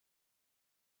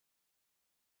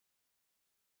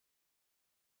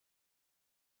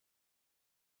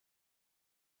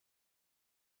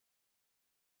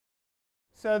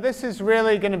So this is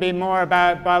really going to be more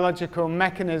about biological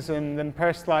mechanism than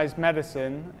personalized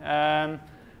medicine.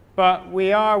 But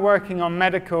we are working on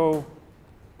medical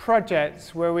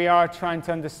projects where we are trying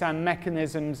to understand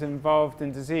mechanisms involved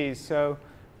in disease. So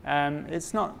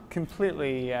it's not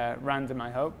completely random, I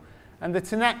hope. And the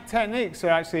techniques are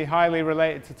actually highly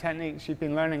related to techniques you've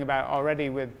been learning about already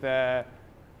with, I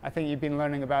think you've been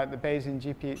learning about the Bayesian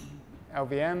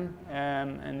LVM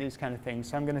and these kind of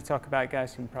things. So I'm going to talk about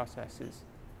Gaussian processes.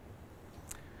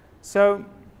 So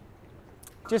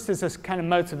just as a kind of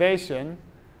motivation,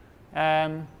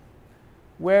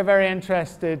 we're very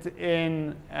interested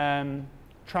in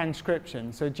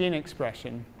transcription, so gene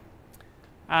expression,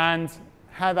 and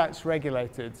how that's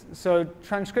regulated. So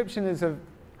transcription is a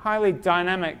highly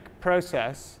dynamic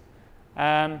process.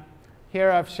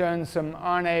 Here I've shown some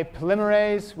RNA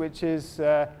polymerase, which is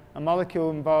a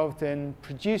molecule involved in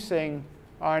producing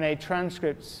RNA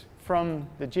transcripts from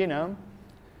the genome.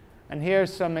 And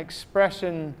here's some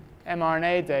expression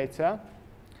mRNA data.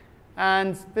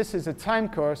 And this is a time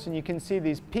course, and you can see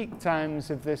these peak times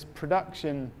of this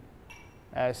production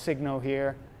signal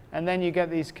here. And then you get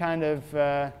these kind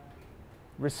of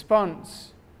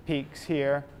response peaks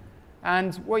here.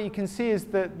 And what you can see is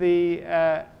that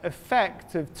the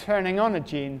effect of turning on a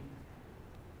gene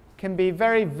can be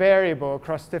very variable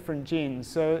across different genes.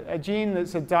 So a gene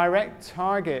that's a direct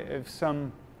target of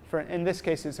some, in this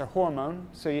case it's a hormone,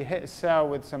 so you hit a cell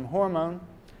with some hormone,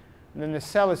 and then the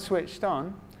cell is switched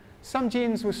on. Some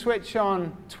genes will switch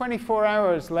on 24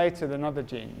 hours later than other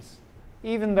genes,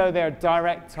 even though they're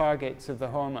direct targets of the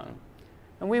hormone.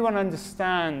 And we want to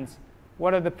understand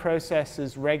what are the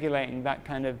processes regulating that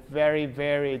kind of very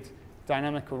varied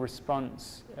dynamical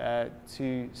response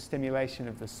to stimulation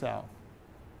of the cell.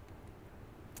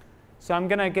 So I'm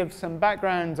going to give some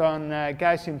background on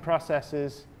Gaussian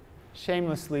processes,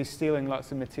 shamelessly stealing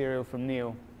lots of material from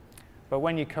Neil. But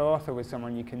when you co-author with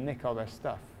someone, you can nick all their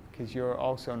stuff, because you're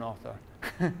also an author.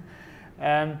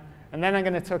 And then I'm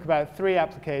going to talk about 3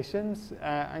 applications.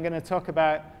 I'm going to talk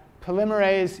about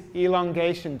polymerase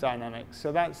elongation dynamics.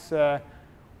 So that's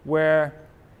where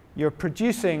you're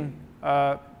producing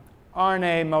an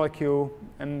RNA molecule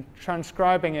and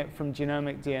transcribing it from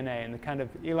genomic DNA, and the kind of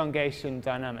elongation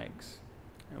dynamics.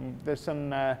 And there's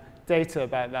some data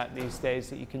about that these days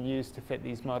that you can use to fit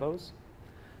these models.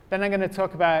 Then I'm going to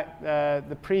talk about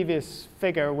the previous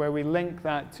figure where we link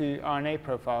that to RNA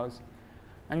profiles.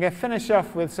 I'm going to finish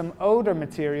off with some older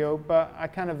material, but I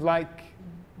kind of like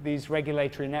these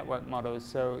regulatory network models,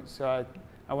 so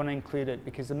I want to include it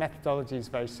because the methodology is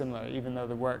very similar, even though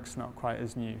the work's not quite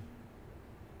as new.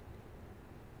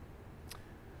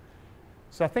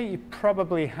 So I think you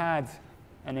probably had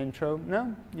an intro.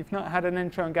 No? You've not had an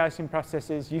intro on Gaussian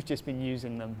processes. You've just been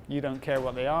using them. You don't care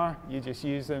what they are. You just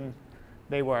use them.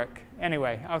 They work.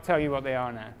 Anyway, I'll tell you what they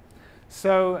are now.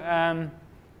 So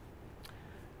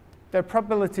they're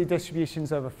probability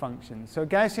distributions over functions. So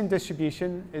Gaussian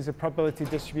distribution is a probability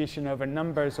distribution over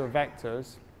numbers or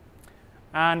vectors.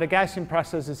 And a Gaussian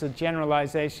process is a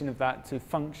generalization of that to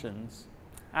functions.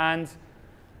 And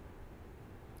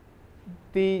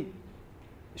the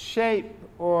shape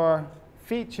or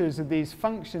features of these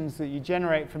functions that you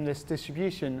generate from this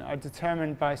distribution are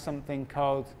determined by something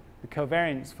called the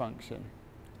covariance function.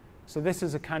 So this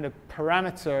is a kind of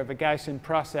parameter of a Gaussian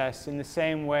process in the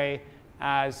same way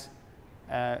as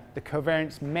the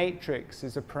covariance matrix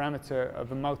is a parameter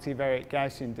of a multivariate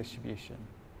Gaussian distribution.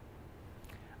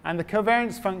 And the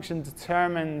covariance function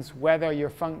determines whether your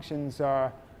functions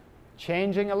are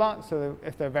changing a lot, so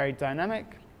if they're very dynamic,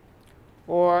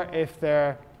 or if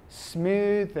they're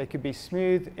smooth. They could be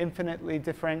smooth, infinitely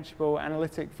differentiable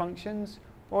analytic functions,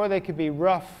 or they could be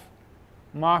rough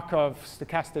Markov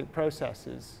stochastic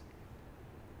processes.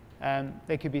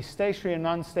 They could be stationary and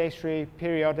non-stationary,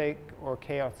 periodic or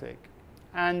chaotic.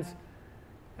 And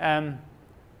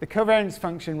the covariance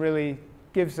function really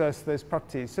gives us those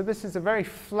properties. So this is a very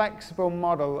flexible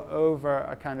model over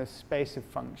a kind of space of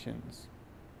functions.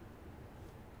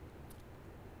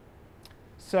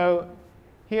 So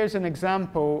here's an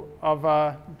example of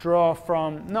a draw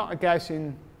from not a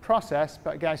Gaussian process,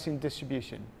 but a Gaussian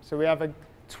distribution. So we have a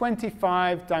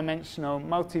 25-dimensional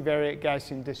multivariate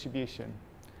Gaussian distribution,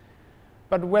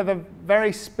 but with a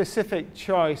very specific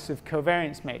choice of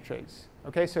covariance matrix.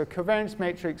 Okay, so a covariance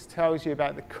matrix tells you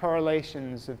about the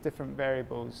correlations of different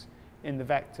variables in the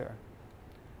vector,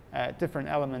 different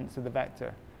elements of the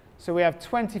vector. So we have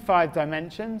 25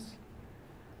 dimensions,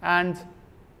 and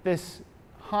this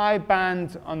high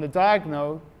band on the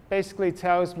diagonal basically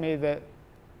tells me that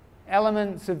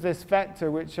elements of this vector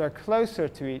which are closer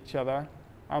to each other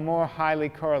are more highly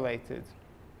correlated.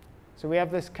 So we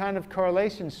have this kind of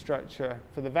correlation structure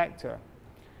for the vector.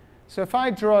 So if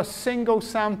I draw a single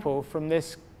sample from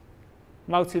this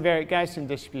multivariate Gaussian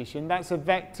distribution, that's a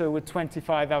vector with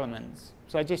 25 elements.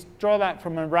 So I just draw that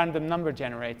from a random number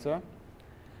generator,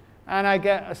 and I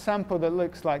get a sample that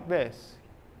looks like this.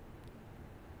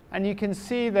 And you can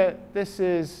see that this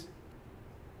is,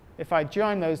 if I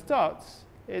join those dots,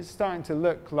 it's starting to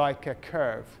look like a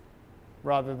curve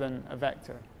rather than a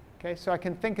vector. Okay, so I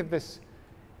can think of this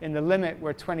in the limit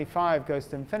where 25 goes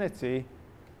to infinity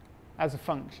as a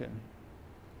function.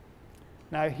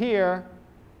 Now here,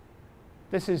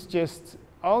 this is just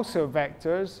also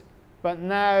vectors, but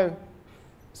now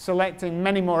selecting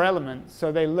many more elements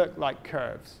so they look like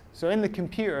curves. So in the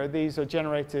computer, these are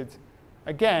generated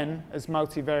again as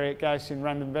multivariate Gaussian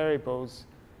random variables.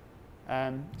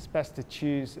 It's best to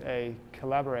choose a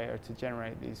collaborator to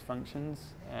generate these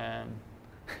functions.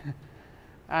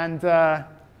 And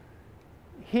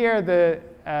here,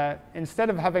 instead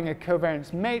of having a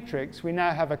covariance matrix, we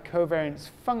now have a covariance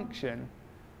function,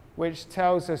 which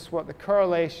tells us what the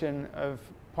correlation of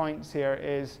points here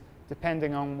is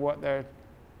depending on what they're.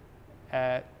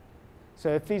 So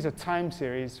if these are time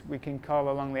series, we can call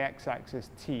along the x-axis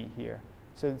t here.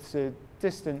 So it's a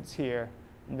distance here,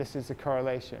 and this is the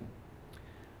correlation.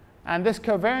 And this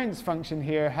covariance function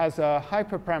here has a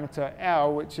hyperparameter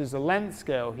L, which is a length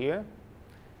scale here.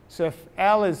 So if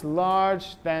L is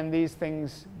large, then these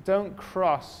things don't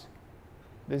cross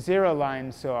the 0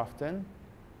 line so often.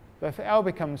 But if L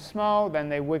becomes small, then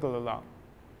they wiggle a lot.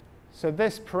 So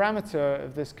this parameter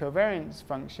of this covariance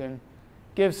function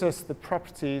gives us the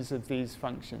properties of these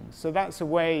functions. So that's a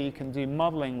way you can do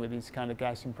modeling with these kind of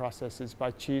Gaussian processes,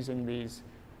 by choosing these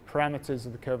parameters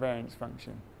of the covariance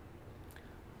function.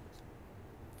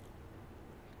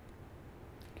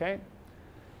 Okay,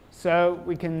 so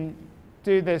we can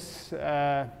do this.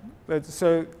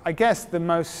 So I guess the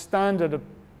most standard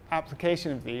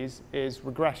application of these is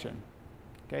regression.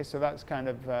 Okay, so that's kind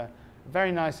of a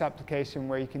very nice application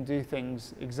where you can do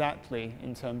things exactly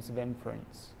in terms of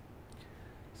inference.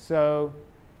 So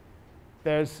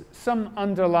there's some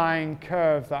underlying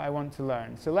curve that I want to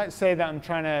learn. So let's say that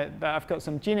that I've got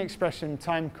some gene expression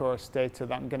time course data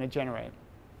that I'm going to generate.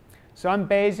 So I'm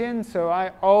Bayesian, so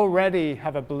I already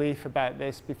have a belief about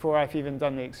this before I've even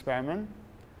done the experiment.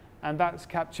 And that's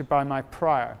captured by my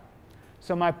prior.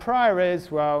 So my prior is,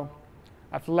 well,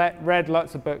 I've read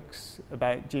lots of books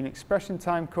about gene expression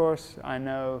time course. I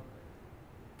know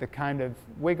the kind of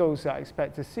wiggles that I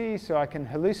expect to see, so I can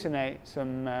hallucinate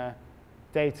some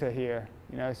data here.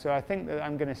 So I think that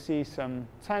I'm going to see some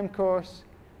time course,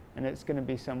 and it's going to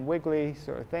be some wiggly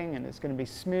sort of thing, and it's going to be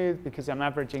smooth because I'm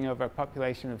averaging over a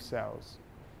population of cells.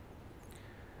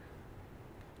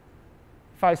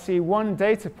 If I see one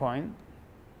data point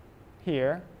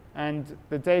here, and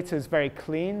the data is very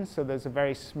clean, so there's a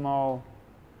very small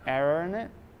error in it,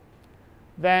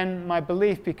 then my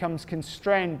belief becomes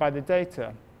constrained by the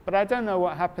data. But I don't know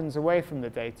what happens away from the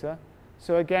data.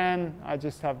 So again, I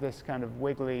just have this kind of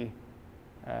wiggly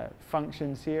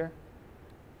functions here.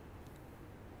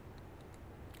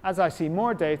 As I see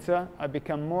more data, I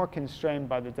become more constrained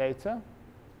by the data.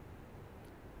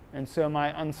 And so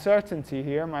my uncertainty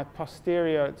here, my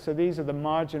posterior, so these are the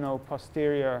marginal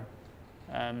posterior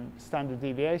standard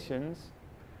deviations.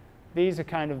 These are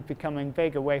kind of becoming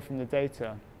big away from the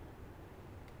data.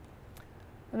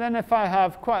 And then if I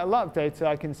have quite a lot of data,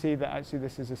 I can see that actually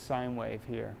this is a sine wave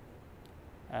here.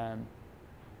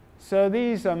 So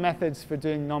these are methods for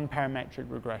doing non-parametric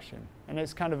regression. And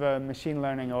it's kind of a machine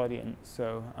learning audience,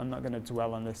 so I'm not going to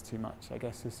dwell on this too much. I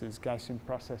guess this is Gaussian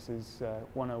processes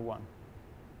 101.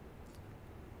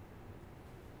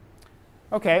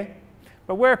 OK,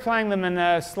 but we're applying them in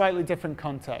a slightly different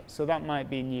context, so that might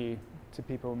be new to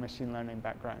people with machine learning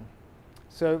background.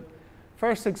 So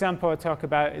first example I talk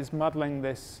about is modeling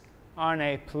this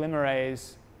RNA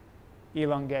polymerase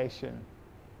elongation.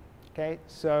 Okay,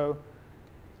 so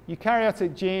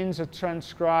eukaryotic genes are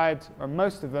transcribed, or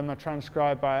most of them are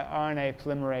transcribed by RNA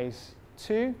polymerase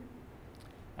II,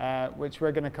 which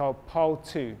we're going to call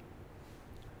Pol2.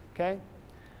 Okay?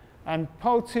 And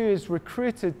Pol2 is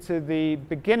recruited to the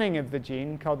beginning of the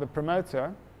gene, called the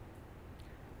promoter,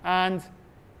 and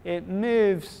it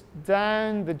moves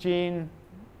down the gene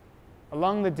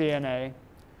along the DNA,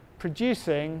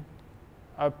 producing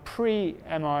a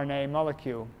pre-mRNA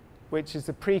molecule, which is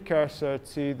the precursor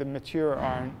to the mature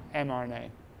mRNA.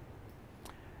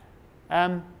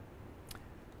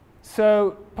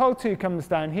 So Pol2 comes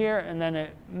down here, and then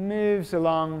it moves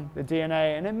along the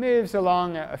DNA, and it moves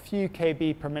along at a few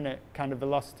kb per minute kind of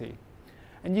velocity.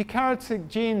 And eukaryotic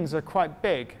genes are quite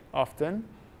big often,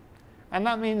 And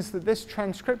that means that this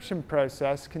transcription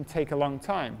process can take a long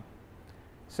time.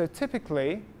 So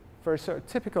typically, for a sort of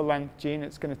typical length gene,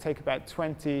 it's going to take about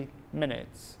 20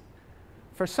 minutes.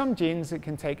 For some genes, it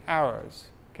can take hours,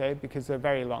 okay, because they're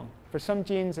very long. For some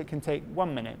genes, it can take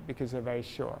 1 minute because they're very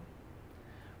short.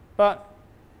 But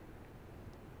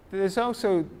there's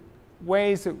also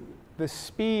ways that the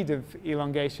speed of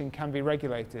elongation can be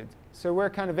regulated. So we're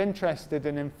kind of interested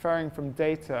in inferring from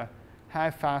data how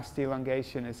fast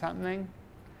elongation is happening.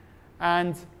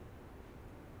 And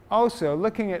also,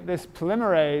 looking at this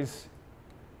polymerase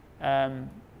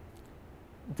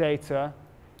data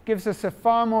gives us a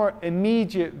far more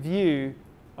immediate view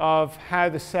of how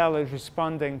the cell is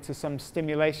responding to some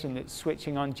stimulation that's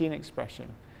switching on gene expression.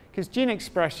 Because gene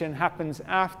expression happens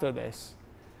after this,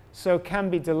 so can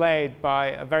be delayed by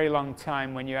a very long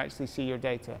time when you actually see your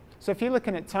data. So if you're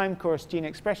looking at time course gene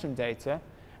expression data,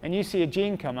 and you see a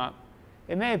gene come up,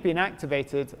 it may have been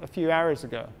activated a few hours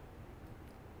ago.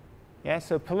 Yeah,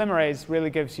 so polymerase really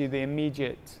gives you the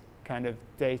immediate kind of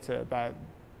data about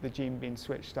the gene being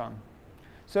switched on.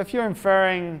 So if you're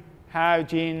inferring how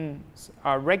genes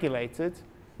are regulated,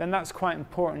 then that's quite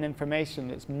important information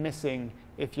that's missing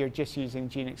if you're just using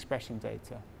gene expression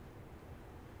data.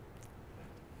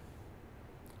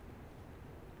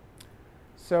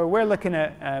 So we're looking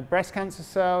at breast cancer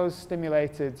cells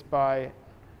stimulated by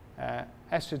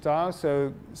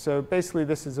estradiol. So basically,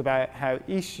 this is about how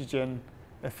estrogen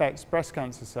affects breast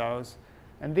cancer cells.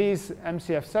 And these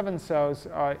MCF7 cells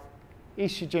are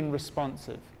estrogen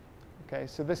responsive. Okay,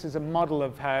 so this is a model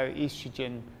of how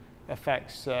estrogen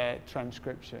affects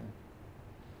transcription.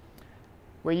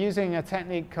 We're using a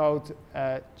technique called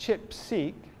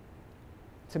ChIP-seq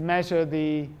to measure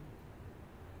the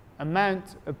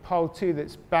amount of POL2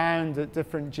 that's bound at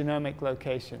different genomic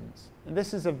locations. And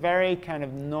this is a very kind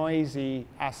of noisy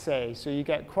assay, so you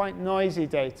get quite noisy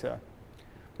data.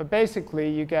 But basically,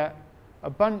 you get a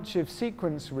bunch of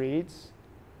sequence reads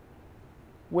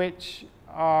which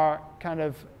are kind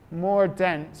of more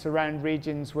dense around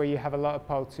regions where you have a lot of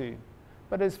POL2.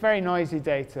 But it's very noisy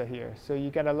data here, so you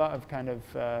get a lot of kind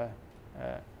of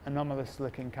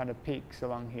anomalous-looking kind of peaks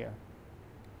along here.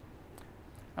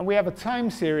 And we have a time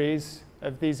series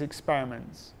of these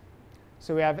experiments.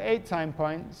 So we have 8 time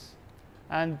points,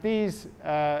 and these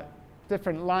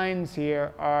different lines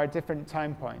here are different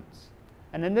time points.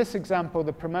 And in this example,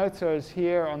 the promoter is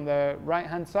here on the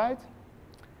right-hand side,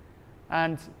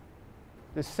 and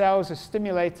the cells are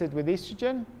stimulated with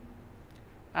estrogen,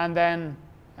 and then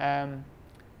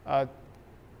a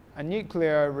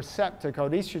nuclear receptor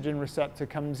called estrogen receptor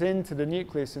comes into the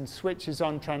nucleus and switches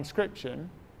on transcription.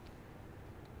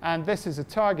 And this is a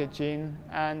target gene,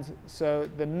 and so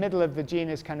the middle of the gene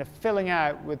is kind of filling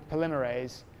out with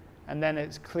polymerase, and then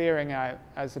it's clearing out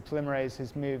as the polymerase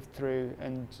has moved through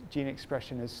and gene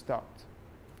expression has stopped.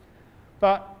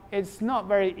 But it's not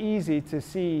very easy to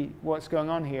see what's going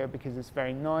on here because it's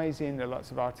very noisy and there are lots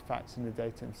of artifacts in the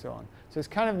data and so on. So it's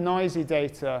kind of noisy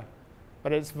data,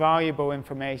 but it's valuable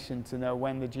information to know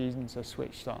when the genes are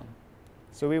switched on.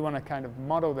 So we want to kind of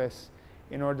model this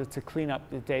in order to clean up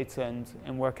the data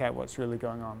and work out what's really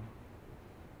going on.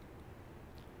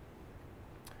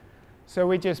 So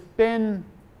we just bin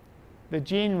the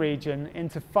gene region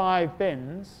into 5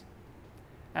 bins.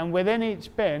 And within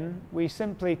each bin, we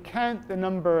simply count the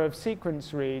number of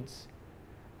sequence reads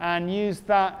and use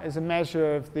that as a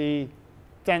measure of the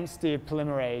density of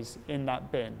polymerase in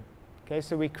that bin. Okay,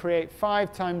 so we create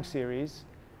 5 time series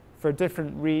for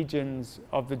different regions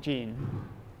of the gene.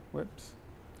 Whoops.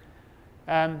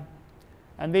 And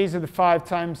these are the 5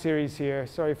 time series here.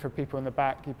 Sorry for people in the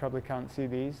back, you probably can't see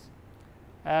these.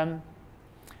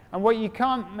 And what you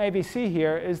can't maybe see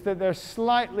here is that they're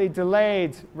slightly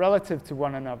delayed relative to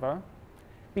one another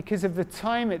because of the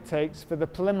time it takes for the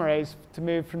polymerase to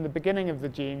move from the beginning of the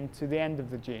gene to the end of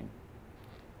the gene.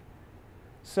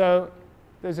 So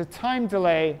there's a time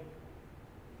delay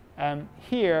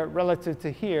here relative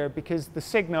to here because the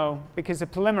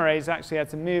polymerase actually had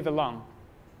to move along.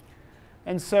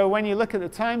 And so when you look at the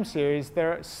time series,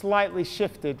 they're slightly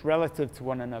shifted relative to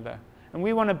one another. And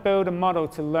we want to build a model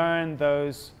to learn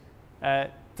those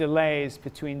delays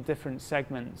between different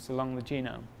segments along the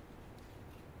genome.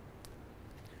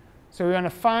 So we want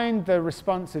to find the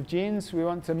responsive genes. We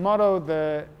want to model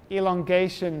the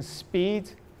elongation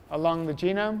speed along the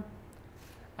genome.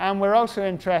 And we're also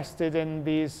interested in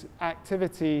these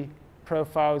activity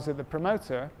profiles of the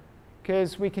promoter,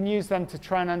 because we can use them to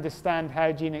try and understand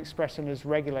how gene expression is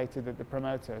regulated at the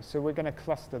promoter. So we're going to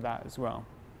cluster that as well.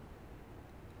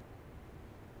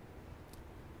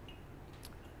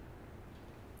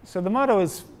 So the model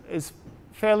is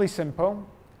fairly simple.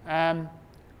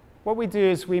 what we do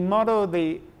is we model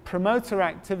the promoter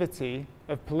activity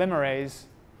of polymerase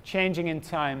changing in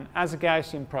time as a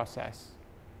Gaussian process.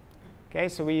 Okay,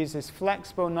 so we use this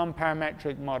flexible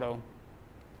non-parametric model.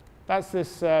 That's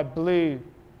this blue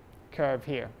curve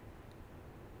here.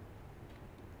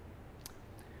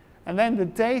 And then the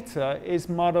data is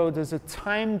modeled as a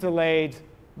time-delayed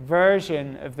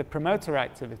version of the promoter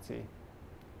activity.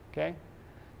 Okay?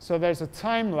 So there's a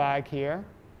time lag here,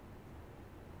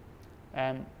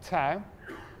 tau.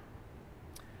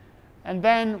 And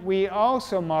then we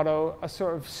also model a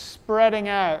sort of spreading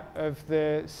out of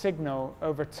the signal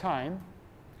over time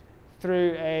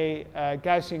through a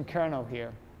Gaussian kernel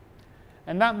here.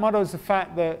 And that models the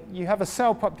fact that you have a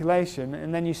cell population,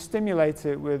 and then you stimulate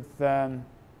it with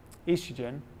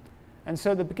estrogen. And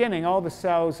so at the beginning, all the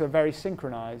cells are very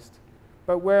synchronized.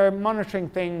 But we're monitoring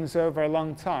things over a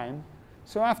long time.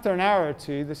 So after an hour or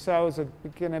two, the cells are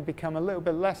going to become a little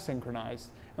bit less synchronized.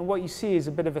 And what you see is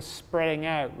a bit of a spreading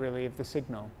out, really, of the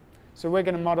signal. So we're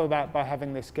going to model that by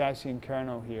having this Gaussian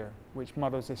kernel here, which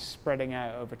models this spreading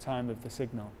out over time of the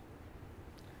signal.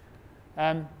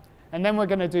 And then we're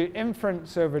going to do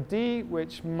inference over D,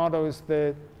 which models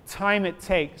the time it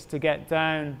takes to get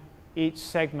down each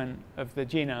segment of the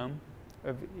genome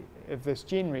of this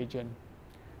gene region.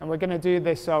 And we're going to do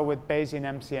this all with Bayesian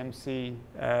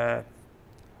MCMC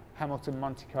Hamilton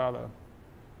Monte Carlo.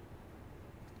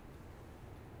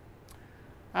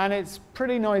 And it's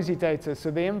pretty noisy data, so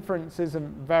the inference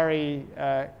isn't very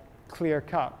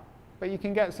clear-cut. But you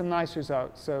can get some nice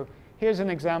results. So here's an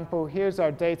example. Here's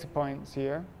our data points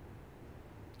here.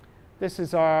 This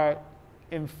is our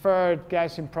inferred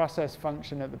Gaussian process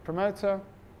function at the promoter.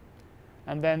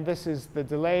 And then this is the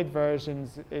delayed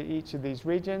versions at each of these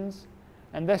regions.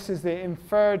 And this is the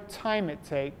inferred time it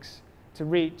takes to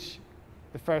reach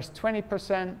the first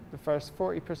 20%, the first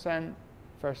 40%,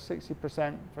 first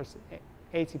 60%, first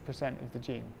 80% of the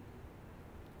gene.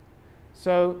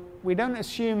 So we don't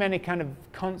assume any kind of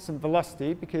constant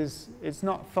velocity, because it's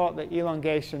not thought that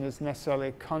elongation is necessarily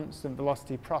a constant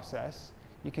velocity process.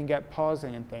 You can get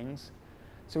pausing and things.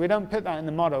 So we don't put that in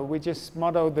the model. We just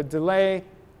model the delay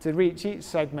to reach each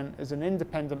segment as an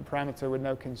independent parameter with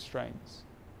no constraints.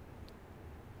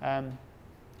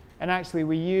 And actually,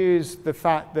 we use the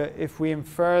fact that if we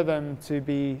infer them to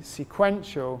be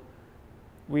sequential,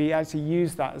 we actually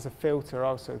use that as a filter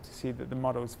also to see that the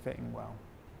model is fitting well.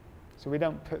 So we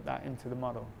don't put that into the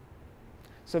model.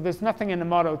 So there's nothing in the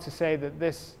model to say that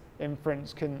this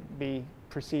inference can be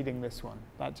preceding this one.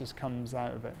 That just comes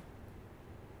out of it.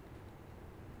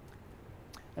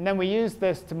 And then we use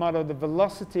this to model the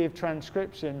velocity of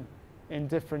transcription in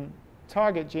different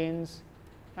target genes.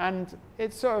 And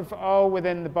it's sort of all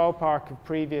within the ballpark of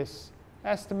previous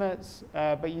estimates,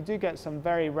 but you do get some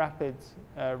very rapid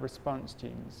response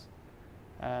genes.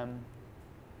 And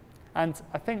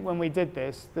I think when we did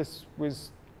this, this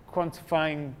was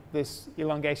quantifying this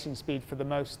elongation speed for the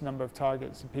most number of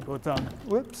targets that people have done.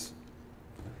 Whoops.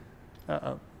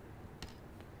 Uh-oh.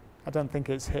 I don't think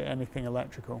it's hit anything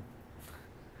electrical.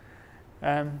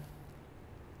 And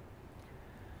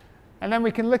then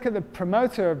we can look at the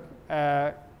promoter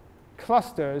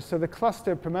clusters, so the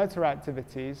cluster promoter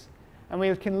activities, and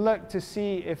we can look to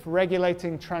see if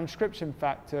regulating transcription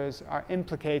factors are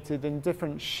implicated in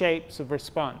different shapes of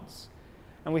response.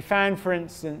 And we found, for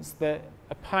instance, that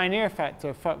a pioneer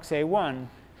factor, FOXA1,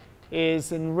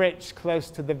 is enriched close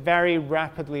to the very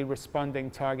rapidly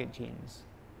responding target genes.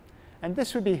 And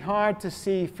this would be hard to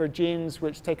see for genes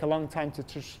which take a long time to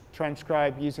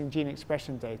transcribe using gene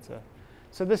expression data.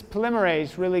 So this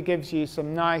polymerase really gives you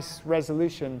some nice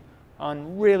resolution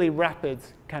on really rapid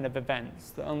kind of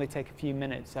events that only take a few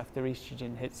minutes after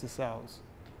estrogen hits the cells,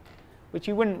 which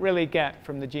you wouldn't really get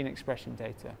from the gene expression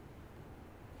data.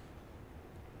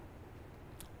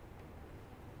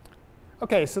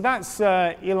 OK, so that's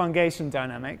elongation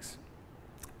dynamics.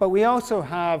 But we also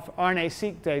have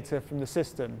RNA-seq data from the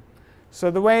system.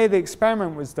 So the way the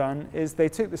experiment was done is they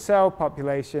took the cell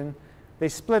population, they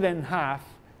split it in half,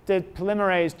 did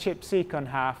polymerase chip-seq on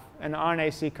half, and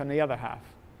RNA-seq on the other half.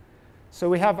 So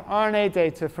we have RNA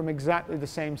data from exactly the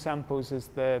same samples as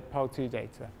the POL2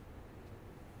 data.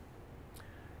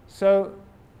 So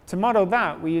to model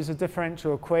that, we use a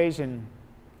differential equation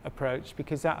approach,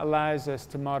 because that allows us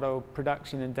to model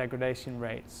production and degradation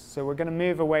rates. So we're going to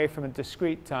move away from a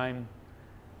discrete time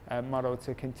model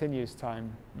to a continuous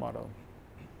time model.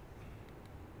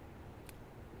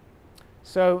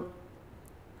 So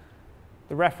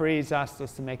the referees asked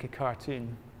us to make a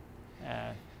cartoon,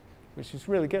 which is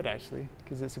really good, actually,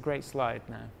 because it's a great slide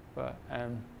now. But,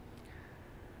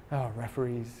 oh,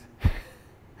 referees.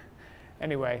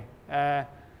 Anyway,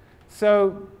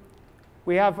 so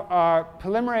we have our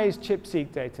polymerase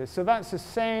ChIP-seq data. So that's the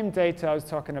same data I was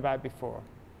talking about before.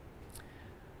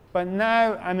 But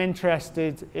now I'm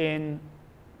interested in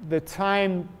the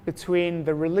time between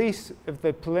the release of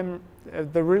the pre-mRNA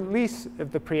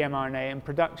and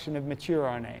production of mature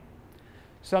RNA.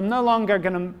 So I'm no longer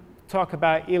going to talk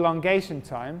about elongation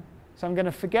time. So I'm going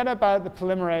to forget about the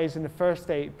polymerase in the first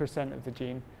 80% of the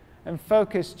gene and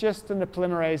focus just on the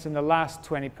polymerase in the last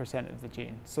 20% of the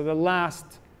gene. So the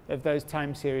last of those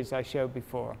time series I showed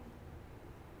before.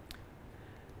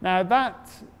 Now that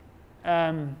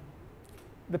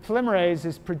the polymerase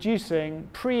is producing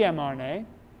pre-mRNA,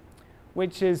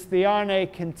 which is the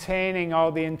RNA containing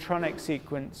all the intronic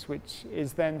sequence, which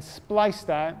is then spliced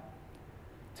out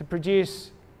to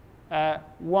produce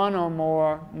one or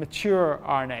more mature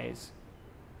RNAs.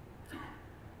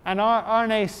 And our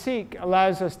RNA-seq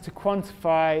allows us to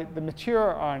quantify the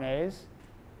mature RNAs.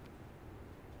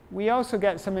 We also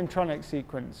get some intronic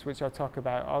sequence, which I'll talk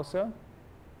about also.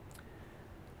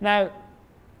 Now,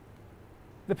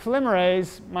 the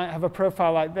polymerase might have a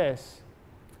profile like this.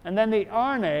 And then the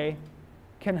RNA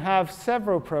can have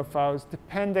several profiles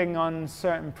depending on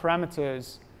certain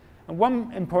parameters. And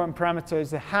one important parameter is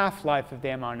the half-life of the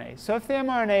mRNA. So if the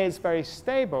mRNA is very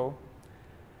stable,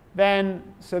 then,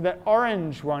 so the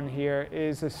orange one here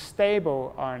is a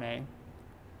stable RNA.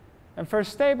 And for a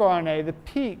stable RNA, the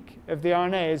peak of the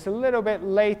RNA is a little bit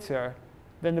later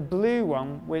than the blue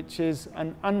one, which is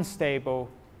an unstable,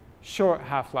 short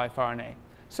half-life RNA.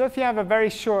 So if you have a very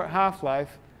short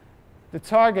half-life, the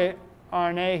target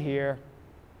RNA here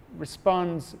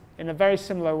responds in a very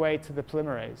similar way to the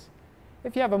polymerase.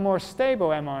 If you have a more stable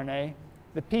mRNA,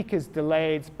 the peak is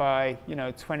delayed by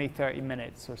 20, 30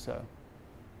 minutes or so.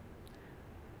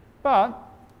 But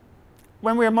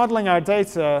when we were modeling our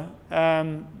data,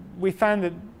 we found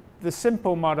that the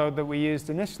simple model that we used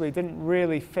initially didn't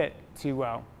really fit too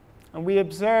well. And we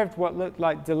observed what looked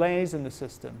like delays in the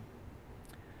system.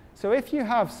 So if you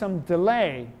have some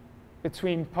delay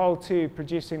between pol 2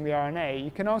 producing the RNA,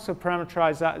 you can also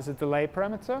parameterize that as a delay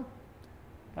parameter.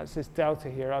 That's this delta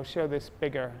here. I'll show this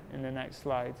bigger in the next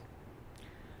slide.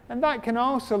 And that can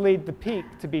also lead the peak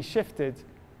to be shifted,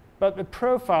 but the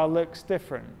profile looks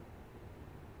different.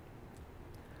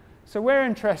 So we're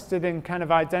interested in kind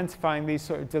of identifying these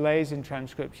sort of delays in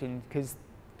transcription because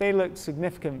they look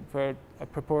significant for a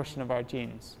proportion of our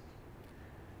genes.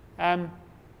 And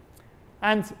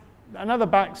another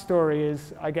backstory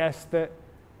is, I guess, that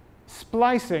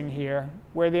splicing here,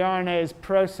 where the RNA is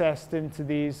processed into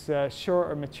these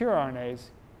shorter mature RNAs,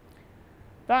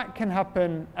 that can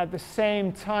happen at the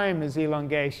same time as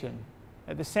elongation.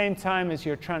 At the same time as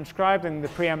you're transcribing the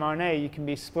pre-mRNA, you can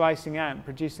be splicing out and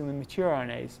producing the mature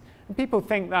RNAs. And people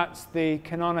think that's the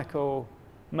canonical,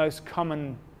 most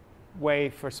common way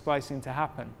for splicing to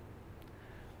happen.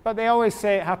 But they always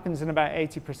say it happens in about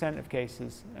 80% of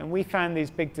cases. And we found these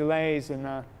big delays in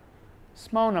a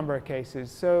small number of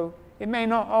cases. So it may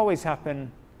not always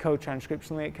happen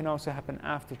co-transcriptionally. It can also happen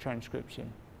after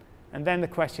transcription. And then the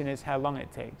question is how long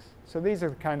it takes. So these are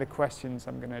the kind of questions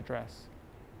I'm going to address.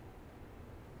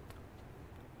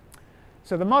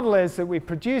 So the model is that we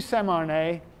produce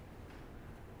mRNA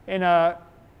in a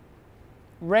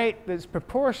rate that's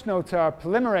proportional to our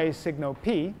polymerase signal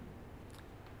P,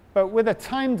 but with a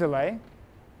time delay,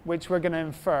 which we're going to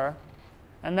infer.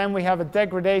 And then we have a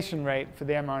degradation rate for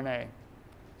the mRNA.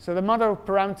 So the model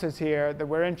parameters here that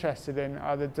we're interested in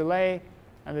are the delay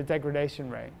and the degradation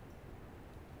rate.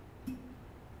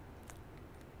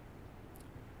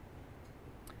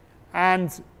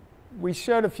 And we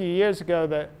showed a few years ago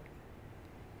that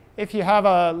if you have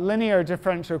a linear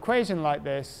differential equation like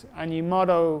this, and you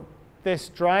model this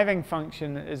driving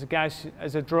function as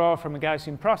a draw from a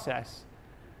Gaussian process,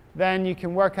 then you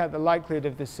can work out the likelihood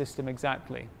of this system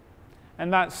exactly.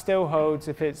 And that still holds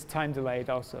if it's time delayed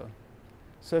also.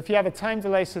 So if you have a time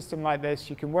delay system like this,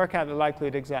 you can work out the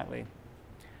likelihood exactly.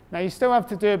 Now you still have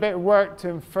to do a bit of work to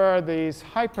infer these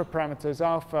hyperparameters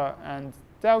alpha and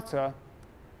delta,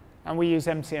 and we use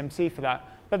MCMC for that.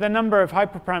 But the number of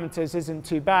hyperparameters isn't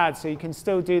too bad, so you can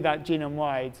still do that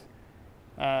genome-wide.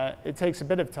 It takes a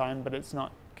bit of time, but it's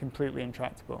not completely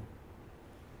intractable.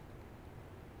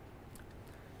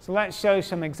 So let's show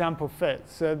some example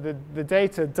fits. So the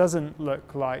data doesn't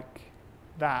look like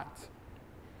that.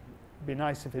 It'd be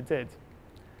nice if it did.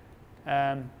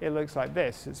 It looks like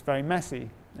this. It's very messy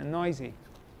and noisy.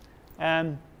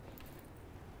 And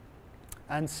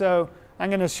so I'm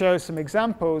going to show some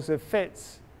examples of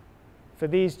fits for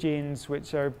these genes,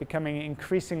 which are becoming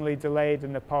increasingly delayed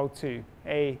in the pol 2,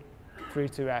 A through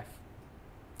to F.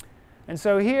 And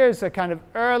so here's a kind of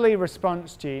early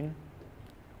response gene,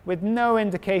 with no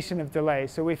indication of delay.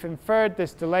 So we've inferred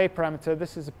this delay parameter.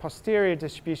 This is a posterior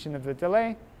distribution of the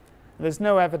delay. There's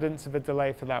no evidence of a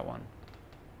delay for that one.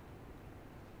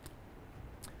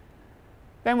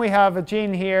 Then we have a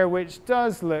gene here which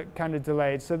does look kind of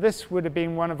delayed. So this would have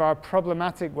been one of our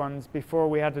problematic ones before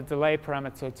we had a delay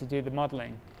parameter to do the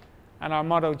modeling. And our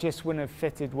model just wouldn't have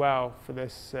fitted well for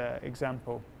this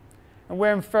example. And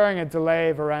we're inferring a delay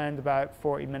of around about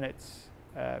 40 minutes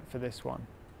for this one.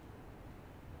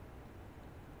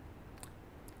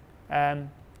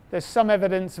 There's some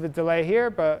evidence of a delay here,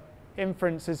 but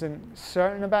Inference isn't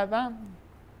certain about that.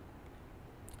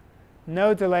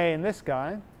 No delay in this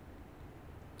guy.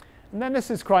 And then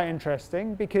this is quite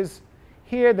interesting, because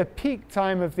here the peak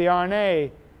time of the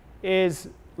RNA is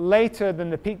later than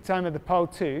the peak time of the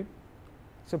POL2.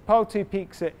 So POL2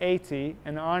 peaks at 80,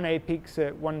 and RNA peaks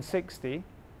at 160.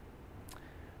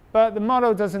 But the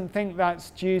model doesn't think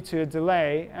that's due to a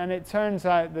delay, and it turns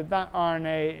out that that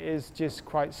RNA is just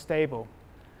quite stable.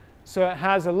 So it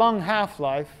has a long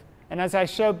half-life, and as I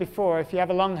showed before, if you have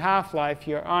a long half-life,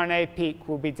 your RNA peak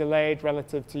will be delayed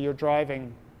relative to your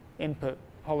driving input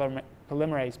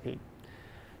polymerase peak.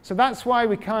 So that's why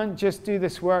we can't just do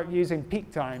this work using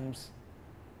peak times.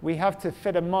 We have to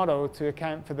fit a model to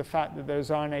account for the fact that there's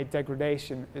RNA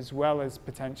degradation as well as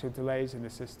potential delays in the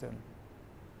system.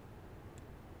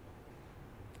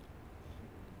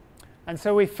 And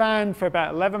so we found for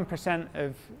about 11%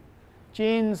 of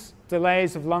genes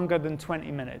delays of longer than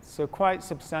 20 minutes, so quite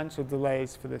substantial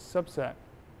delays for this subset.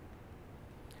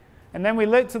 And then we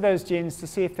looked at those genes to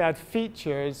see if they had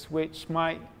features which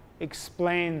might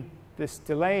explain this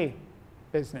delay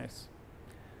business.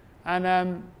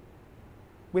 And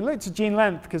we looked at gene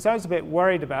length because I was a bit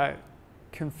worried about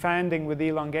confounding with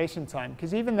elongation time,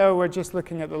 because even though we're just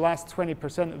looking at the last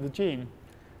 20% of the gene,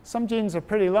 some genes are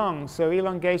pretty long, so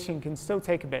elongation can still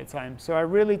take a bit of time. So I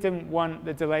really didn't want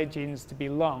the delayed genes to be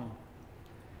long.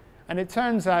 And it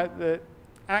turns out that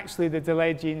actually the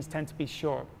delayed genes tend to be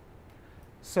short.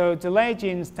 So delayed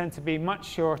genes tend to be much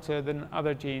shorter than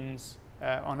other genes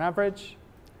on average,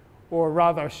 or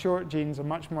rather short genes are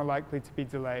much more likely to be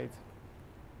delayed.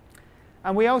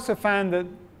 And we also found that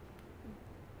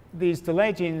these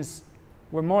delayed genes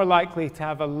were more likely to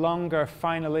have a longer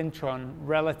final intron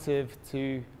relative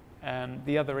to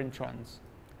the other introns.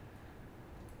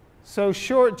 So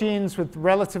short genes with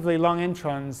relatively long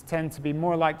introns tend to be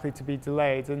more likely to be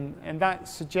delayed, and that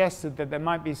suggested that there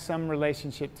might be some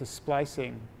relationship to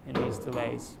splicing in these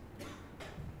delays.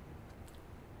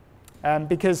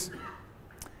 Because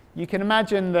you can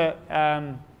imagine that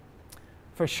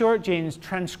for short genes,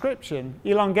 transcription,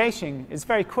 elongation is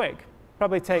very quick.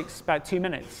 Probably takes about 2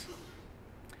 minutes.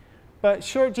 But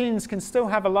short genes can still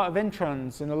have a lot of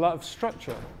introns and a lot of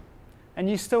structure, and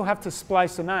you still have to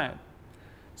splice them out.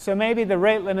 So maybe the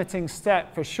rate-limiting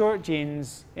step for short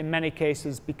genes, in many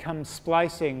cases, becomes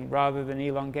splicing rather than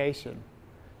elongation.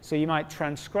 So you might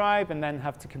transcribe and then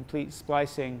have to complete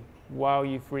splicing while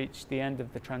you've reached the end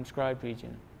of the transcribed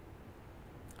region.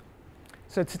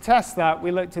 So to test that,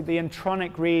 we looked at the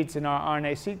intronic reads in our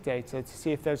RNA-seq data to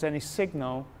see if there's any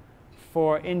signal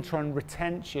for intron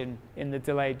retention in the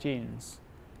delayed genes.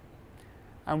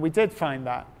 And we did find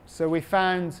that. So we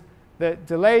found that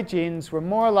delayed genes were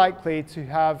more likely to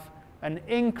have an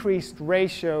increased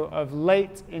ratio of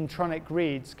late intronic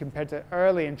reads compared to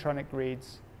early intronic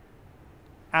reads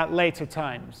at later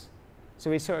times. So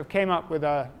we sort of came up with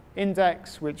an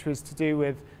index which was to do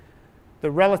with the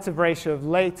relative ratio of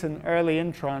late and early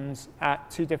introns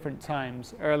at 2 different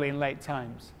times, early and late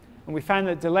times. And we found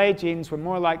that delayed genes were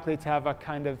more likely to have a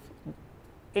kind of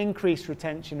increased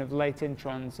retention of late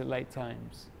introns at late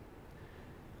times,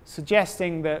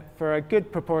 suggesting that for a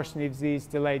good proportion of these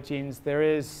delayed genes, there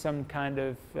is some kind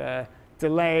of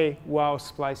delay while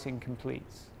splicing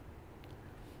completes.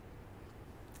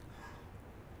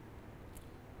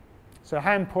 So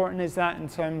how important is that in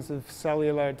terms of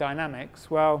cellular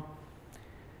dynamics? Well,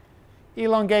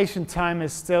 elongation time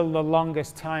is still the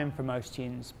longest time for most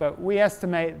genes, but we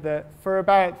estimate that for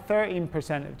about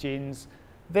 13% of genes,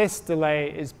 this delay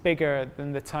is bigger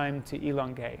than the time to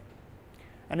elongate.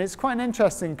 And it's quite an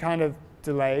interesting kind of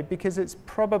delay because it's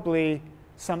probably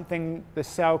something the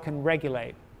cell can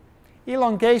regulate.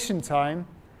 Elongation time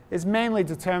is mainly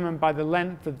determined by the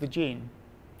length of the gene.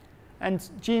 And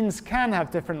genes can have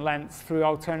different lengths through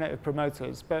alternative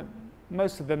promoters, but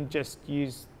most of them just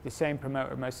use the same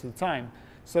promoter most of the time.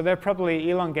 So they're probably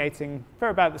elongating for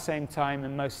about the same time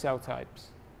in most cell types.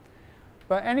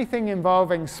 But anything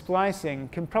involving splicing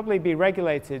can probably be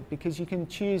regulated because you can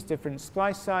choose different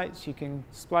splice sites, you can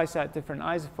splice out different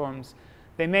isoforms.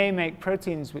 They may make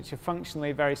proteins which are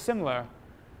functionally very similar,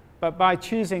 But by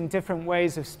choosing different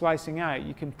ways of splicing out,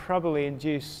 you can probably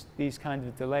induce these kinds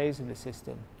of delays in the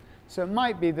system. So it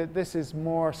might be that this is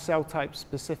more cell type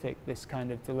specific, this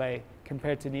kind of delay,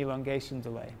 compared to an elongation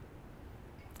delay.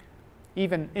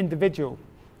 Even individual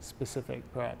specific,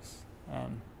 perhaps.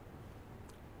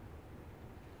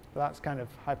 That's kind of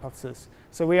hypothesis.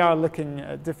 So we are looking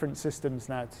at different systems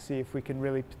now to see if we can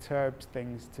really perturb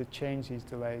things to change these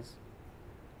delays.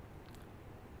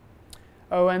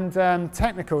 Oh, and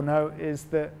technical note is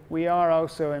that we are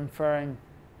also inferring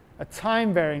a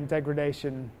time-varying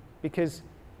degradation, because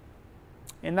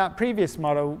in that previous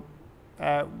model,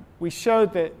 we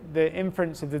showed that the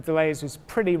inference of the delays was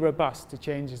pretty robust to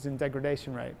changes in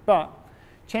degradation rate. But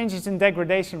changes in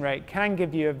degradation rate can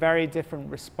give you a very different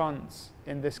response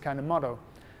in this kind of model.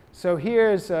 So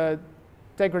here's a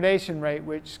degradation rate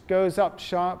which goes up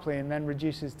sharply and then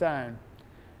reduces down.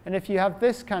 And if you have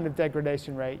this kind of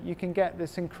degradation rate, you can get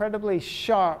this incredibly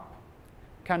sharp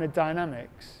kind of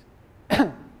dynamics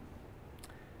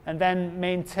and then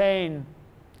maintain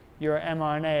your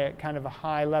mRNA at kind of a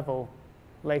high level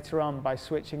later on by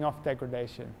switching off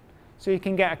degradation. So you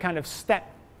can get a kind of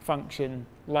step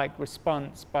function-like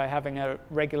response by having a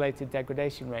regulated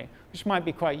degradation rate, which might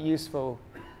be quite useful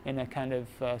in a kind of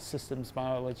systems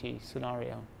biology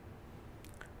scenario.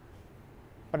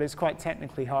 But it's quite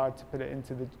technically hard to put it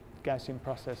into the Gaussian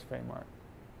process framework.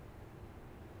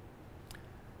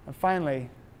 And finally,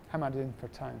 how am I doing for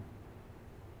time?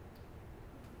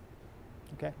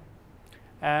 OK.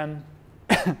 I'm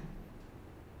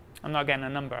not getting a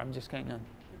number. I'm just getting a...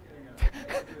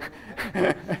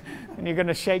 And you're going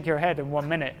to shake your head in 1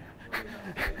 minute.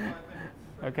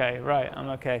 OK, right. I'm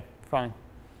OK. Fine.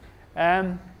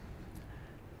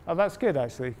 Oh, that's good,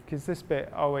 actually, because this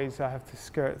bit always I have to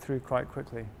skirt through quite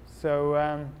quickly.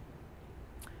 So,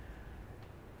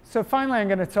 so finally, I'm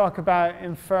going to talk about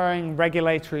inferring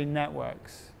regulatory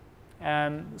networks.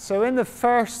 So in the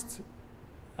first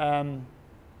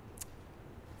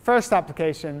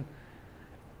application,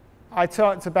 I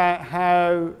talked about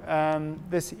how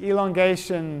this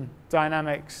elongation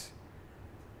dynamics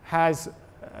has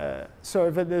sort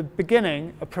of at the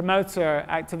beginning a promoter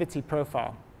activity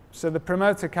profile. So the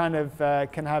promoter kind of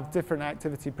can have different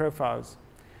activity profiles.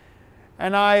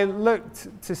 And I looked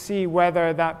to see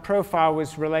whether that profile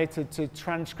was related to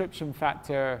transcription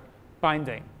factor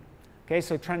binding. Okay,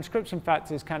 so transcription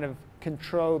factors kind of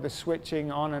control the switching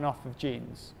on and off of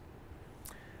genes.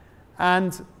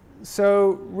 And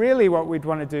so really what we'd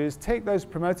want to do is take those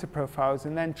promoter profiles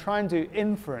and then try and do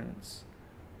inference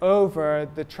over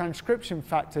the transcription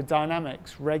factor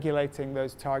dynamics regulating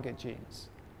those target genes.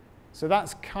 So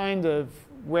that's kind of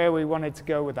where we wanted to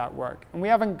go with that work. And we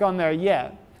haven't gone there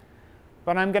yet,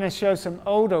 but I'm going to show some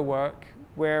older work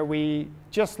where we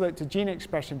just looked at gene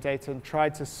expression data and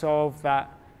tried to solve that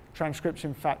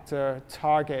transcription factor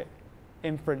target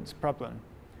inference problem.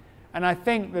 And I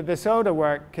think that this older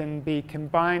work can be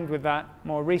combined with that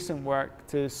more recent work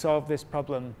to solve this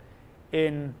problem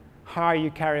in higher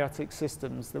eukaryotic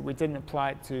systems that we didn't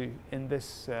apply it to in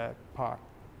this part.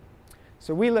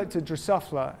 So we looked at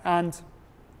Drosophila, and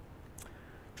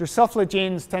Drosophila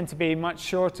genes tend to be much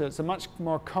shorter. It's a much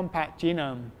more compact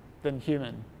genome than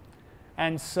human.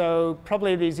 And so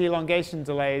probably these elongation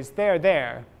delays, they're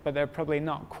there, but they're probably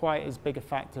not quite as big a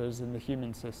factor as in the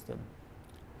human system.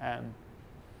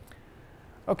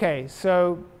 OK,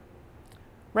 so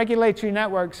regulatory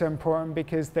networks are important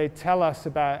because they tell us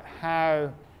about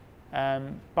how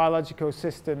biological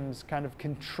systems kind of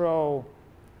control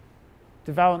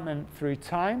development through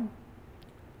time.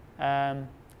 And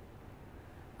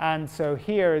so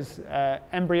here is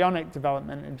embryonic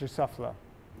development in Drosophila.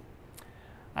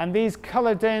 And these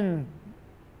colored in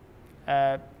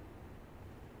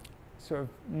sort of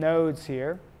nodes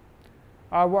here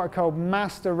are what are called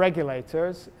master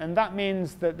regulators. And that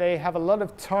means that they have a lot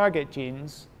of target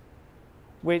genes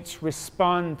which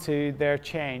respond to their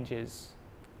changes.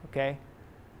 Okay?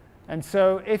 And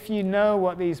so if you know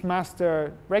what these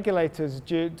master regulators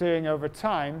are doing over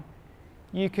time,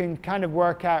 you can kind of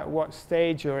work out what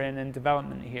stage you're in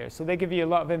development here. So they give you a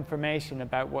lot of information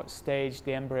about what stage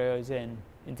the embryo is in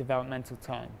developmental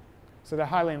time. So they're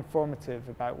highly informative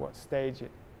about what stage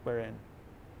we're in.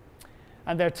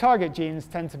 And their target genes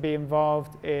tend to be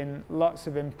involved in lots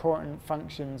of important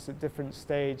functions at different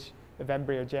stages of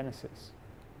embryogenesis.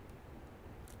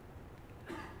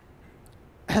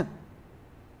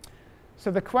 So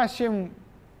the question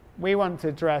we want to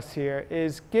address here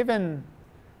is, given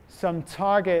some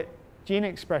target gene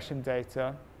expression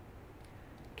data,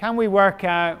 can we work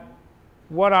out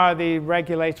what are the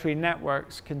regulatory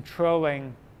networks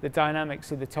controlling the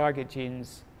dynamics of the target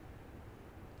genes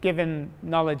given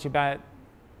knowledge about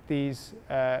these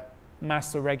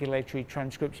master regulatory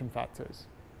transcription factors.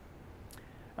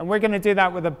 And we're going to do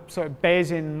that with a sort of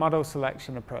Bayesian model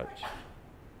selection approach.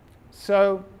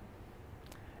 So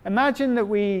imagine that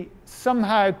we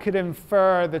somehow could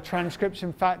infer the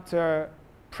transcription factor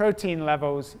protein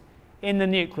levels in the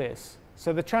nucleus.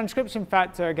 So the transcription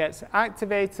factor gets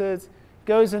activated,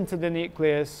 goes into the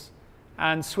nucleus,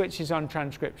 and switches on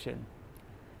transcription.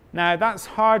 Now, that's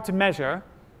hard to measure,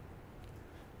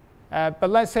 but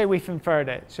let's say we've inferred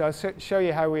it. So I'll show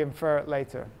you how we infer it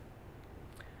later.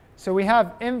 So we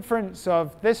have inference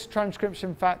of this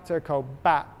transcription factor called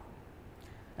BAP.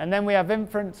 And then we have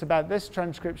inference about this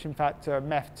transcription factor,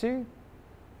 MEF2.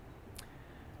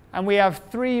 And we have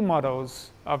three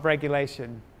models of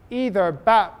regulation. Either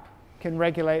BAP can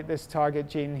regulate this target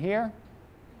gene here,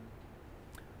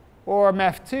 or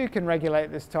MEF2 can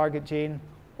regulate this target gene,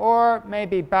 or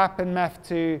maybe BAP and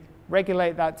MEF2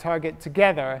 regulate that target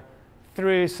together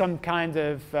through some kind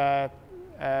of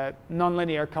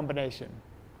nonlinear combination.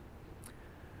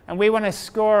 And we want to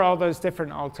score all those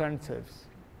different alternatives.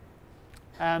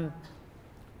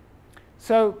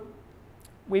 So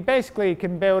we basically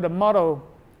can build a model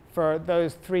for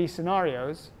those three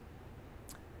scenarios.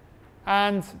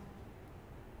 And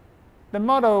the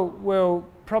model will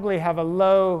probably have a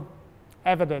low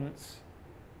evidence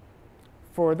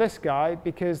for this guy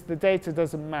because the data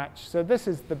doesn't match. So this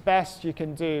is the best you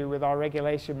can do with our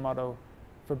regulation model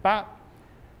for BAP.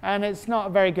 And it's not a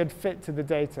very good fit to the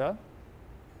data.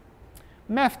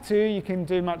 MEF2, you can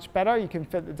do much better. You can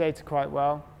fit the data quite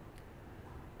well.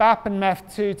 BAP and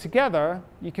MEF2 together,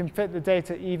 you can fit the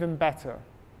data even better.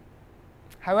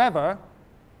 However,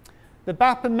 the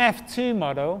BAP and MEF2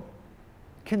 model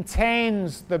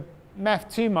contains the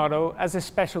MEF2 model as a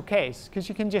special case, because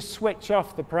you can just switch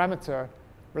off the parameter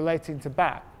relating to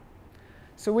BAP.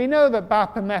 So we know that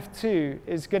BAP and MEF2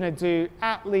 is going to do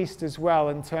at least as well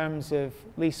in terms of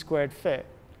least squared fit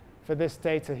for this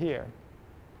data here.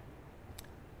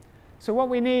 So what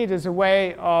we need is a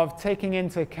way of taking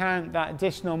into account that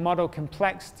additional model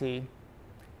complexity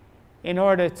in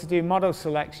order to do model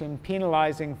selection,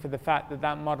 penalizing for the fact that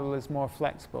that model is more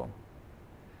flexible.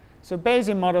 So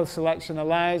Bayesian model selection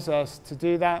allows us to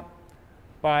do that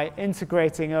by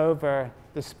integrating over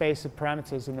the space of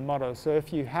parameters in the model. So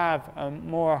if you have a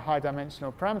more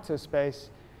high-dimensional parameter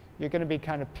space, you're going to be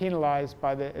kind of penalized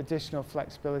by the additional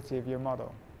flexibility of your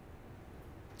model.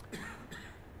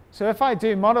 So if I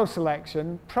do model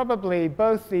selection, probably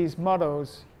both these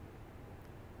models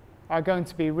are going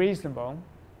to be reasonable.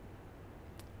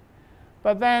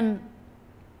 But then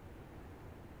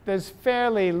there's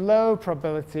fairly low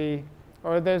probability,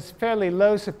 or there's fairly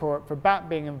low support for BAP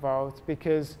being involved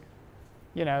because,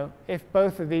 you know, if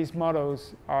both of these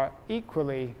models are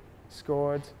equally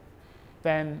scored,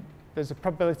 then there's a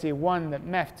probability 1 that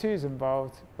MEF2 is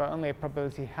involved, but only a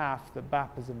probability half that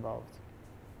BAP is involved.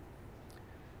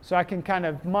 So I can kind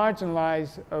of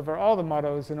marginalize over all the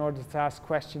models in order to ask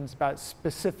questions about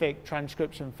specific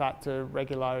transcription factor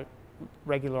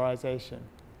regularization.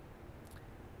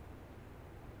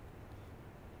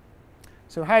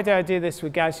 So how do I do this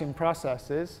with Gaussian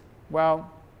processes?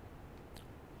 Well,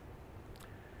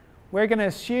 we're going to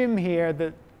assume here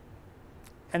that,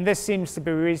 and this seems to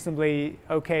be reasonably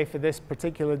OK for this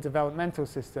particular developmental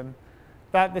system,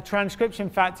 that the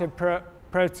transcription factor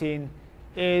protein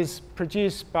is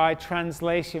produced by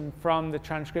translation from the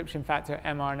transcription factor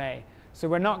mRNA. So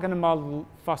we're not going to model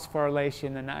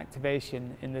phosphorylation and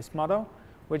activation in this model.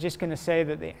 We're just going to say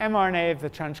that the mRNA of the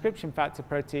transcription factor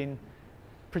protein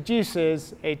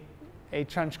produces a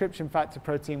transcription factor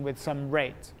protein with some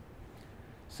rate.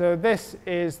 So this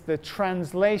is the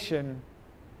translation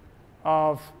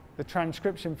of the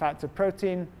transcription factor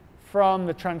protein from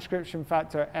the transcription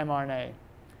factor mRNA.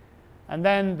 And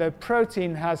then the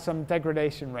protein has some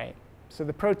degradation rate. So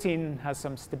the protein has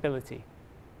some stability.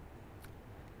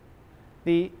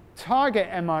 The target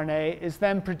mRNA is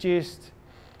then produced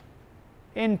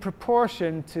in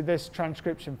proportion to this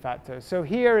transcription factor. So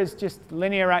here is just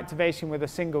linear activation with a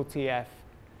single TF.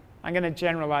 I'm going to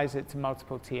generalize it to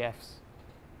multiple TFs.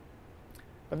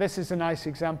 But this is a nice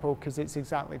example because it's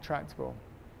exactly tractable.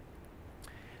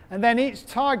 And then each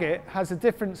target has a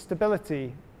different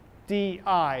stability,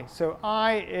 DI. So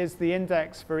I is the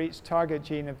index for each target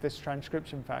gene of this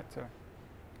transcription factor.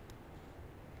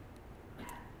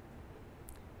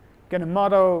 Going to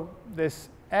model this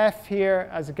F here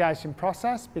as a Gaussian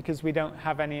process because we don't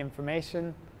have any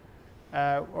information,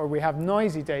 or we have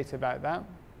noisy data about that,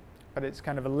 but it's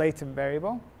kind of a latent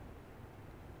variable.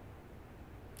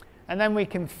 And then we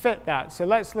can fit that. So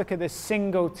let's look at this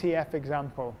single TF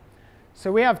example.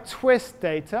 So we have twist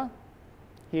data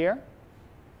here.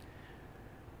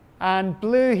 And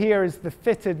blue here is the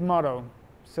fitted model.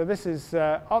 So this is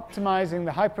optimizing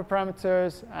the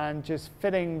hyperparameters and just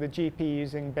fitting the GP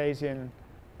using Bayesian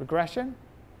regression.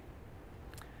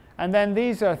 And then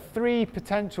these are 3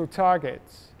 potential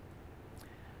targets.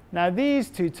 Now these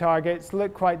 2 targets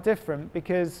look quite different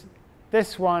because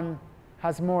this one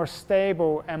has more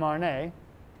stable mRNA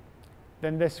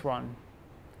than this one.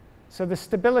 So the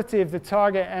stability of the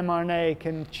target mRNA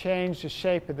can change the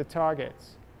shape of the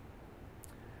targets.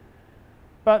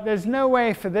 But there's no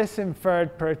way for this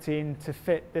inferred protein to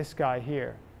fit this guy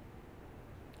here.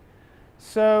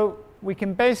 So we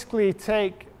can basically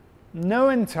take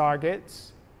known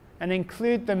targets and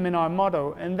include them in our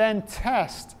model, and then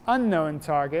test unknown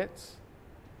targets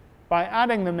by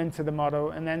adding them into the model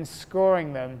and then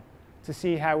scoring them to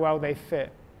see how well they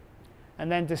fit,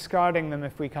 and then discarding them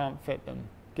if we can't fit them,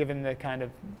 given the kind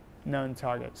of known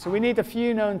targets. So we need a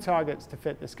few known targets to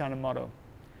fit this kind of model.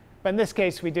 But in this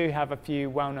case, we do have a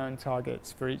few well-known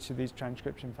targets for each of these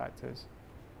transcription factors.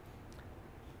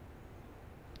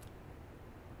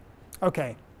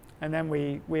 OK, and then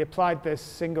we applied this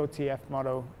single TF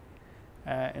model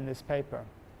in this paper.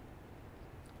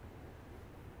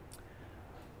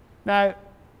 Now,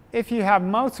 if you have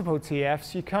multiple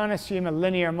TFs, you can't assume a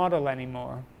linear model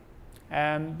anymore,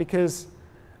 because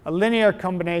a linear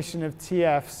combination of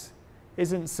TFs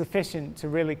isn't sufficient to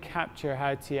really capture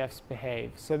how TFs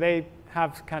behave. So they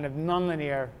have kind of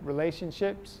nonlinear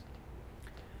relationships.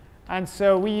 And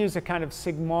so we use a kind of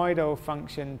sigmoidal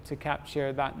function to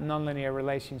capture that nonlinear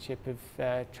relationship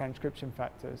of transcription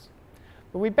factors.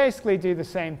 But we basically do the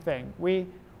same thing. We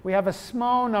have a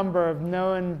small number of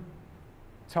known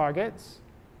targets.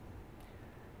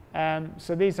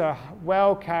 So these are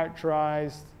well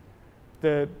characterized.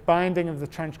 The binding of the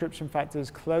transcription factor is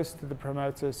close to the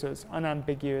promoter, so it's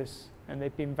unambiguous, and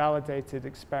they've been validated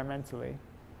experimentally.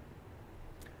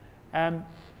 And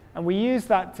we use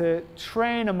that to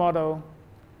train a model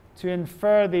to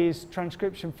infer these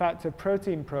transcription factor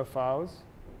protein profiles.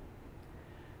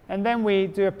 And then we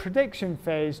do a prediction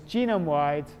phase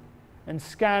genome-wide and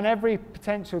scan every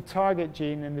potential target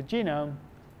gene in the genome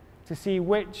to see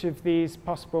which of these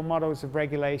possible models of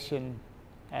regulation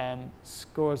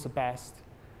scores the best.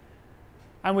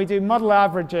 And we do model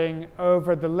averaging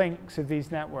over the links of these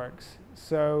networks.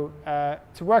 So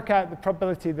to work out the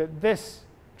probability that this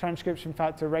transcription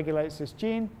factor regulates this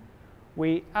gene,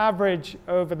 we average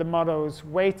over the models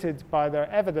weighted by their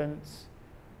evidence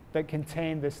that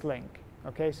contain this link.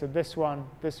 Okay, so this one,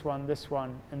 this one, this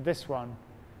one, and this one,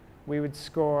 we would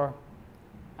score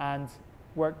and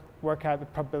work out the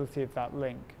probability of that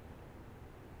link.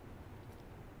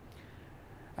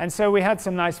 And so we had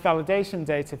some nice validation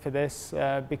data for this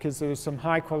because there was some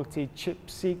high-quality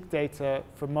ChIP-seq data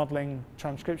for modeling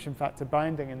transcription factor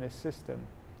binding in this system.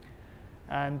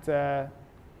 And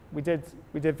we did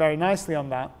very nicely on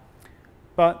that.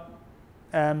 But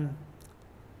the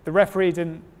referee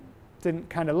didn't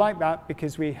kind of like that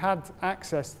because we had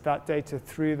access to that data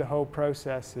through the whole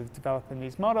process of developing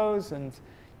these models, and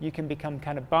you can become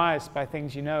kind of biased by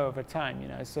things you know over time.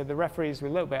 So the referees were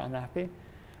a little bit unhappy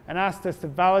and asked us to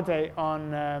validate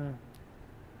on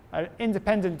an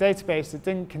independent database that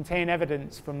didn't contain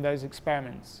evidence from those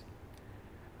experiments.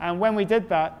 And when we did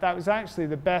that, that was actually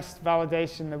the best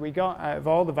validation that we got out of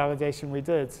all the validation we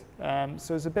did.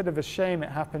 So it's a bit of a shame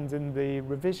it happened in the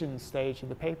revision stage of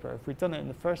the paper. If we'd done it in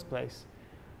the first place,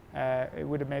 it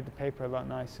would have made the paper a lot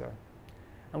nicer.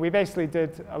 And we basically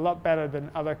did a lot better than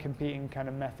other competing kind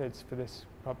of methods for this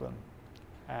problem.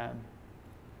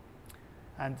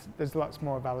 And there's lots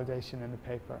more validation in the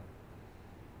paper.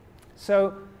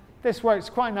 So this works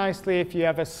quite nicely if you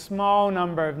have a small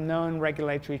number of known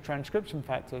regulatory transcription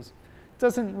factors. It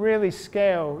doesn't really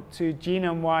scale to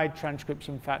genome-wide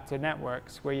transcription factor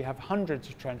networks where you have hundreds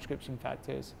of transcription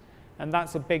factors. And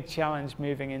that's a big challenge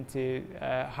moving into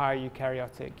higher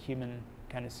eukaryotic human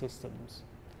kind of systems.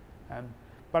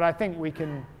 But I think we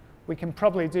can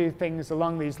probably do things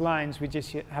along these lines. We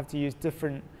just have to use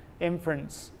different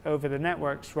inference over the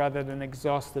networks rather than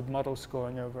exhaustive model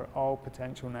scoring over all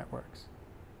potential networks.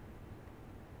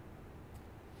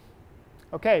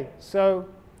 OK, so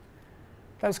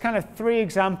that's kind of 3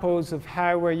 examples of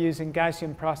how we're using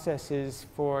Gaussian processes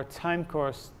for time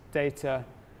course data.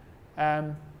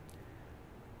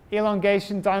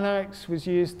 Elongation dynamics was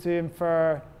used to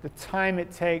infer the time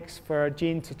it takes for a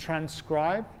gene to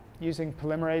transcribe using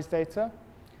polymerase data.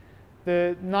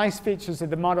 The nice features of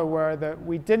the model were that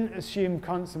we didn't assume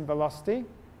constant velocity,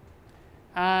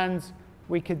 and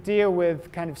we could deal with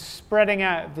kind of spreading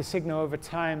out of the signal over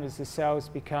time as the cells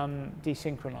become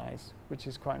desynchronized, which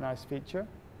is quite a nice feature.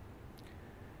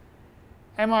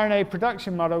 mRNA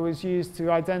production model was used to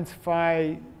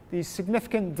identify these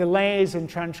significant delays in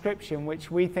transcription, which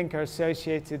we think are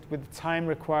associated with the time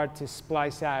required to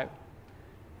splice out.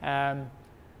 And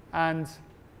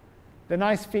the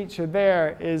nice feature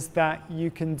there is that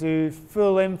you can do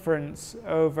full inference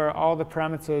over all the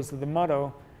parameters of the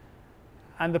model.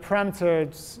 And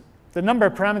the number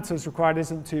of parameters required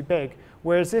isn't too big.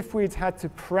 Whereas if we'd had to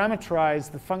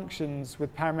parameterize the functions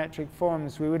with parametric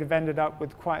forms, we would have ended up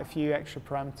with quite a few extra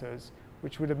parameters,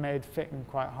 which would have made fitting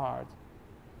quite hard.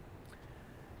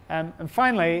 And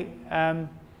finally,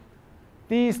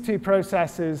 these two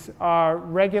processes are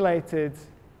regulated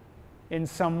in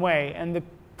some way. And the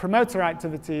promoter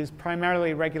activity is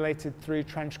primarily regulated through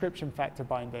transcription factor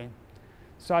binding.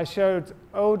 So I showed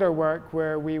older work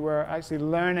where we were actually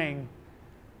learning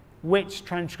which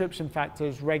transcription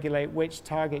factors regulate which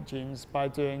target genes by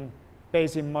doing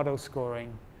Bayesian model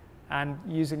scoring and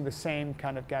using the same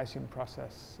kind of Gaussian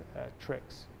process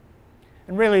tricks.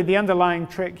 And really, the underlying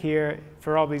trick here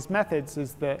for all these methods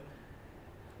is that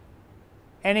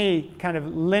any kind of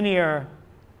linear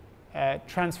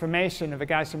transformation of a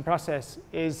Gaussian process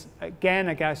is, again,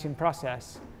 a Gaussian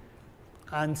process.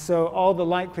 And so all the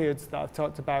likelihoods that I've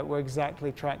talked about were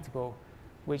exactly tractable,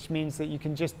 which means that you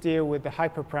can just deal with the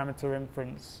hyperparameter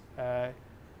inference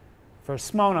for a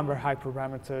small number of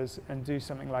hyperparameters and do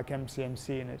something like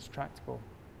MCMC, and it's tractable.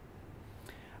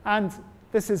 And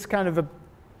this is kind of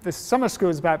this summer school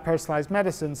is about personalized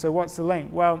medicine, so what's the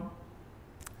link? Well,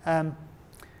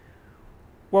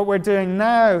 what we're doing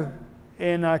now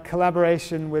in a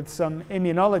collaboration with some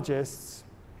immunologists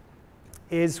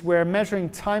is we're measuring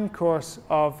time course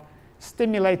of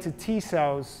stimulated T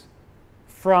cells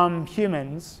from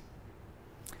humans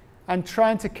and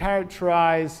trying to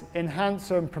characterize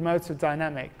enhancer and promoter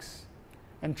dynamics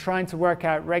and trying to work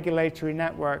out regulatory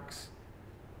networks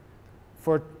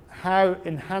for how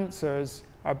enhancers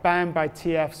are bound by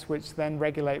TFs, which then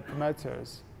regulate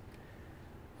promoters.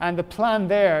 And the plan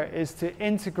there is to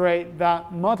integrate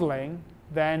that modeling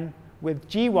then with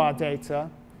GWA data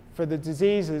for the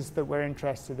diseases that we're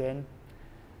interested in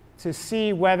to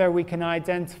see whether we can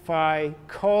identify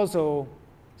causal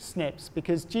SNPs.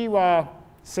 Because GWA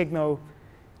signal,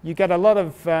 you get a lot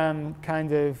of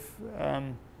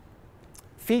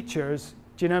features,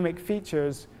 genomic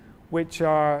features, which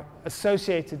are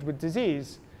associated with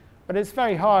disease. But it's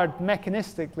very hard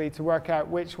mechanistically to work out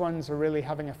which ones are really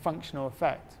having a functional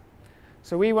effect.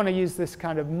 So we want to use this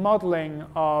kind of modeling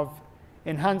of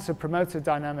enhancer-promoter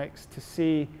dynamics to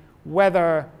see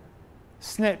whether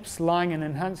SNPs lying in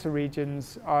enhancer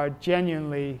regions are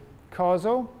genuinely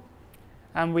causal.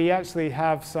 And we actually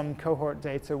have some cohort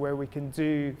data where we can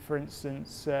do, for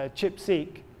instance,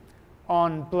 ChIP-seq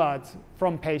on blood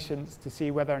from patients to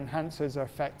see whether enhancers are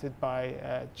affected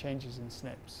by changes in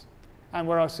SNPs. And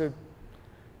we're also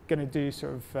going to do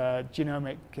sort of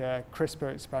genomic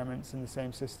CRISPR experiments in the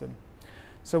same system.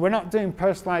 So we're not doing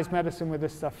personalized medicine with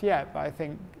this stuff yet, but I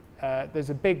think there's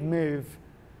a big move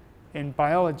in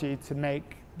biology to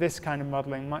make this kind of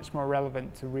modeling much more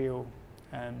relevant to real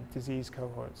disease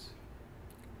cohorts.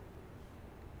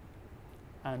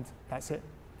 And that's it.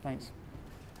 Thanks.